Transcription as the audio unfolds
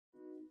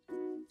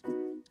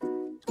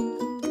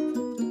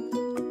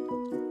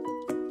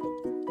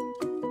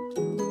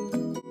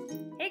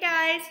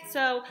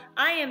so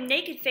I am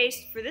naked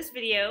faced for this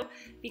video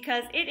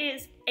because it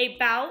is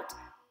about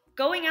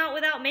going out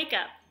without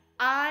makeup.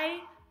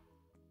 I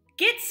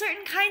get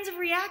certain kinds of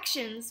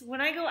reactions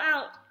when I go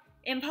out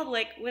in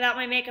public without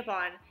my makeup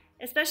on,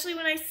 especially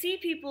when I see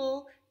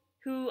people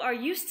who are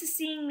used to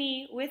seeing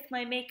me with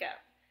my makeup.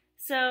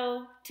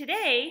 So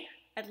today,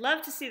 I'd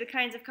love to see the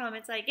kinds of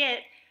comments I get.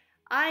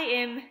 I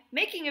am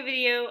making a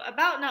video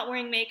about not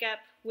wearing makeup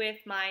with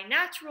my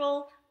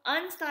natural,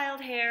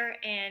 unstyled hair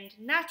and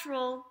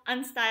natural,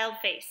 unstyled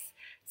face.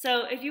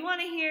 So if you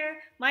want to hear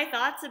my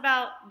thoughts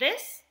about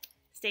this,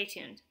 stay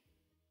tuned.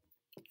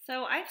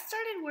 So I've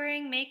started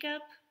wearing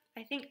makeup,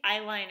 I think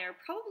eyeliner,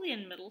 probably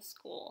in middle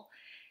school.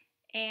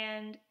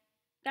 And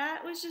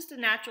that was just a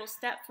natural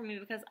step for me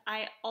because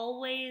I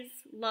always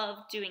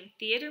loved doing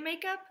theater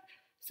makeup.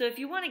 So if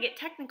you want to get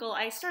technical,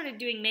 I started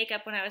doing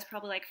makeup when I was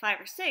probably like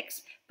 5 or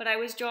 6, but I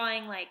was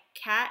drawing like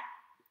cat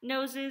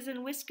noses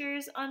and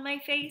whiskers on my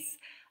face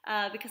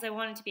because I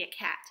wanted to be a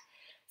cat.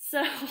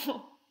 So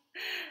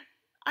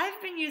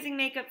I've been using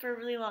makeup for a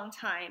really long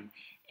time,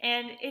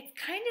 and it's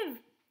kind of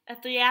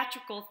a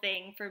theatrical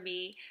thing for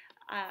me,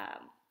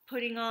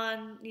 putting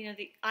on,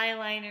 the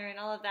eyeliner and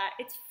all of that.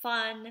 It's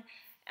fun,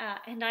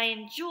 and I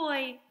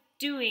enjoy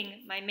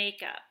doing my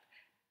makeup.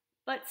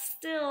 But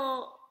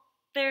still,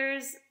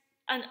 there's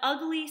an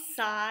ugly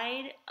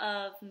side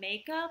of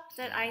makeup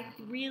that I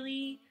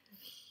really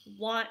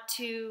want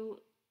to,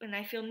 and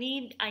I feel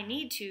I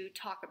need to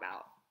talk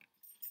about.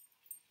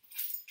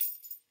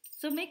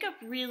 So makeup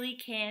really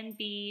can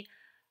be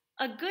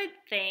a good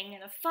thing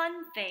and a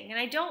fun thing, and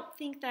I don't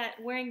think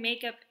that wearing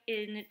makeup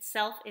in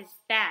itself is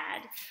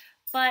bad,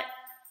 but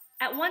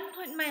at one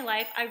point in my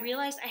life, I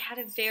realized I had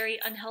a very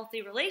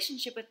unhealthy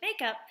relationship with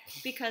makeup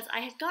because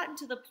I had gotten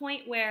to the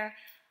point where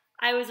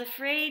I was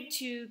afraid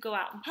to go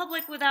out in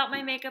public without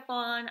my makeup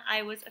on.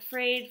 I was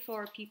afraid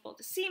for people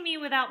to see me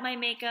without my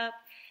makeup.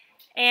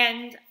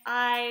 And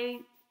I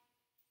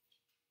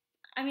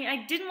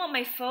didn't want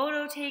my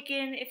photo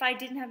taken if I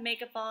didn't have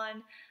makeup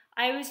on.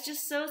 I was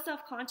just so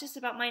self-conscious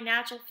about my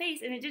natural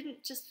face, and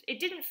it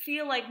didn't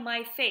feel like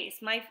my face.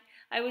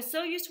 I was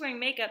so used to wearing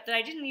makeup that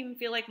I didn't even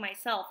feel like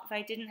myself if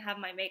I didn't have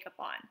my makeup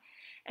on.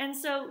 And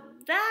so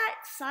that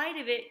side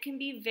of it can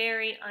be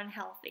very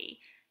unhealthy.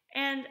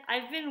 And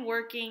I've been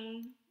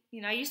working,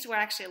 I used to wear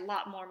actually a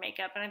lot more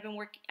makeup, and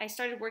I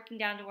started working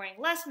down to wearing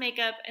less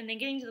makeup and then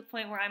getting to the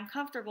point where I'm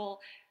comfortable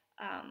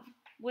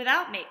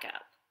without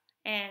makeup.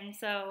 And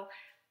so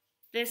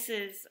this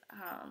is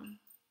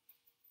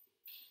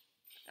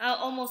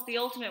almost the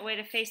ultimate way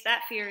to face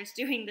that fear, is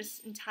doing this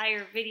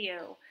entire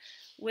video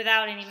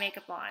without any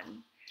makeup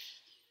on.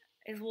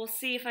 We'll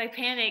see if I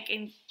panic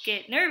and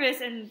get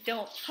nervous and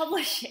don't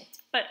publish it.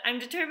 But I'm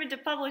determined to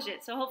publish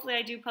it, so hopefully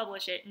I do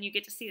publish it and you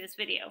get to see this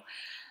video.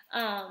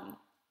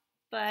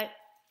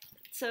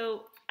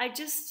 So I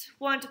just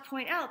want to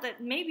point out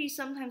that maybe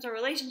sometimes our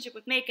relationship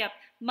with makeup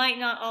might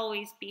not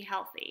always be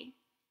healthy.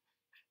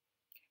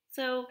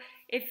 So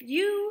if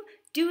you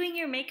doing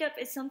your makeup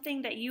is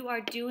something that you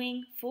are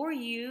doing for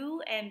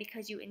you and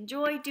because you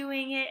enjoy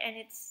doing it, and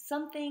it's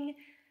something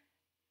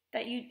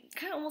that you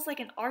kind of almost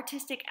like an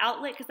artistic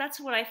outlet, because that's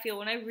what I feel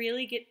when I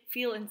really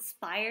feel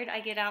inspired.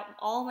 I get out in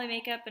all my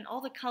makeup and all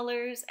the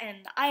colors and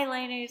the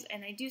eyeliners,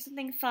 and I do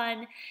something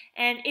fun,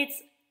 and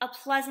it's a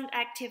pleasant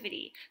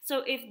activity.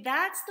 So if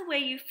that's the way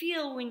you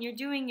feel when you're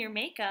doing your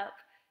makeup,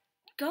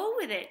 go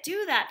with it,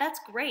 do that, that's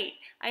great.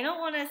 I don't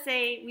want to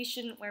say we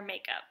shouldn't wear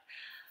makeup.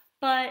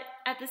 But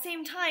at the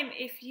same time,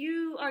 if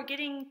you are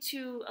getting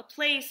to a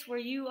place where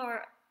you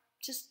are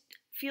just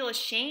feel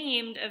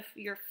ashamed of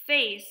your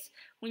face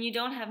when you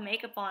don't have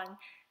makeup on,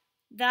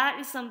 that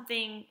is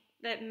something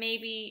that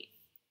maybe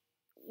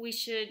we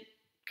should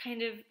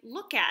kind of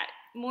look at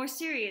more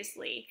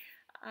seriously.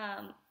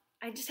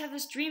 I just have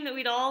this dream that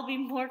we'd all be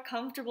more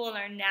comfortable in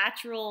our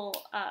natural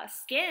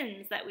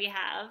skins that we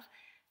have.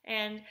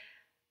 And,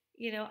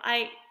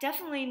 I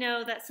definitely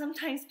know that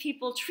sometimes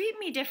people treat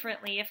me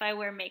differently if I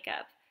wear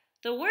makeup.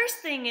 The worst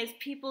thing is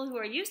people who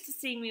are used to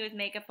seeing me with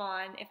makeup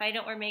on. If I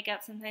don't wear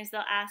makeup, sometimes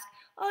they'll ask,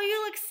 "Oh,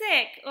 you look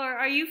sick," or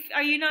 "Are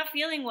you not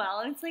feeling well?"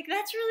 And it's like,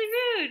 that's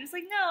really rude. It's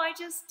like, no, I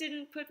just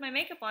didn't put my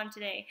makeup on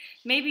today.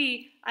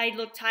 Maybe I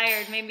look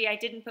tired. Maybe I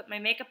didn't put my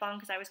makeup on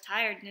because I was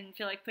tired and didn't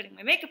feel like putting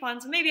my makeup on.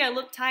 So maybe I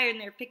look tired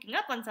and they're picking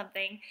up on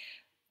something.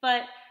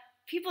 But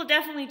people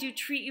definitely do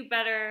treat you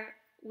better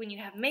when you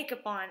have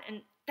makeup on,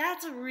 and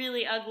that's a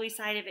really ugly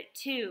side of it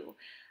too.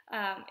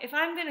 If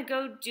I'm going to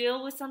go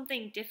deal with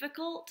something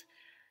difficult,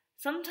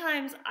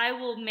 sometimes I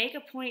will make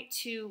a point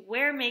to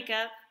wear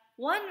makeup.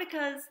 One,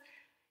 because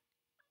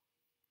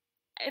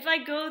if I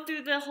go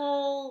through the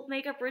whole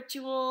makeup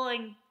ritual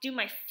and do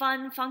my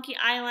fun, funky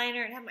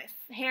eyeliner and have my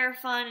hair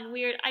fun and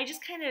weird, I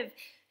just kind of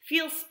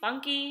feel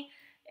spunky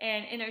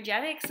and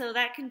energetic, so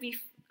that can be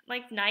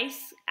like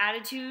nice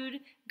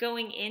attitude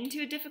going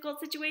into a difficult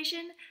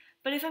situation.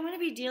 But if I'm going to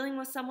be dealing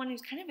with someone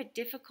who's kind of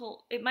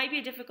it might be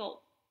a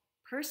difficult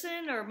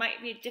person, or it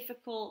might be a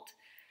difficult,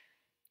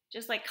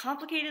 just like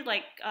complicated,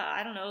 like,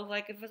 I don't know,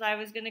 like if I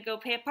was going to go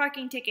pay a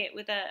parking ticket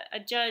with a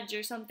judge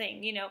or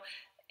something,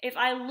 if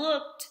I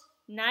looked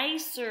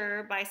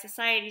nicer by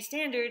society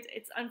standards,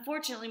 it's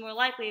unfortunately more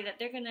likely that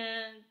they're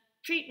gonna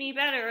treat me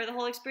better, or the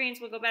whole experience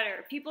will go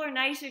better. People are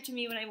nicer to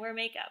me when I wear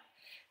makeup,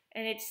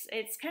 and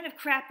it's kind of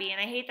crappy,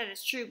 and I hate that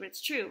it's true, but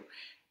it's true.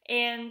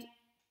 And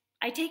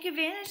I take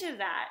advantage of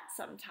that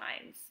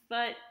sometimes.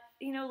 But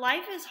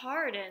life is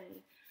hard,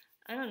 and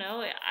I don't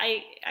know.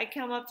 I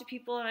come up to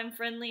people and I'm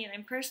friendly and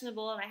I'm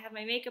personable and I have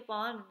my makeup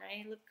on and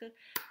I look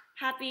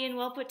happy and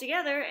well put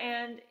together,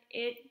 and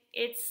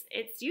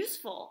it's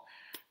useful.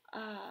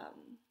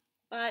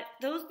 But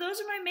those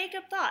are my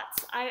makeup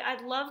thoughts.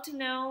 I'd love to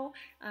know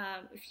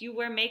if you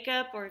wear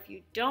makeup or if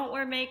you don't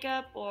wear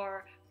makeup,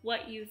 or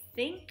what you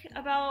think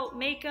about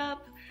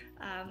makeup.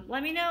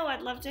 Let me know.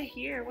 I'd love to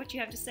hear what you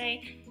have to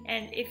say.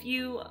 And if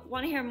you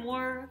want to hear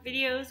more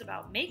videos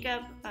about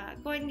makeup,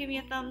 go ahead and give me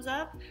a thumbs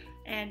up.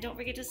 And don't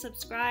forget to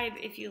subscribe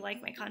if you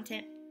like my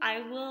content.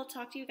 I will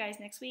talk to you guys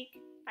next week.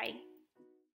 Bye.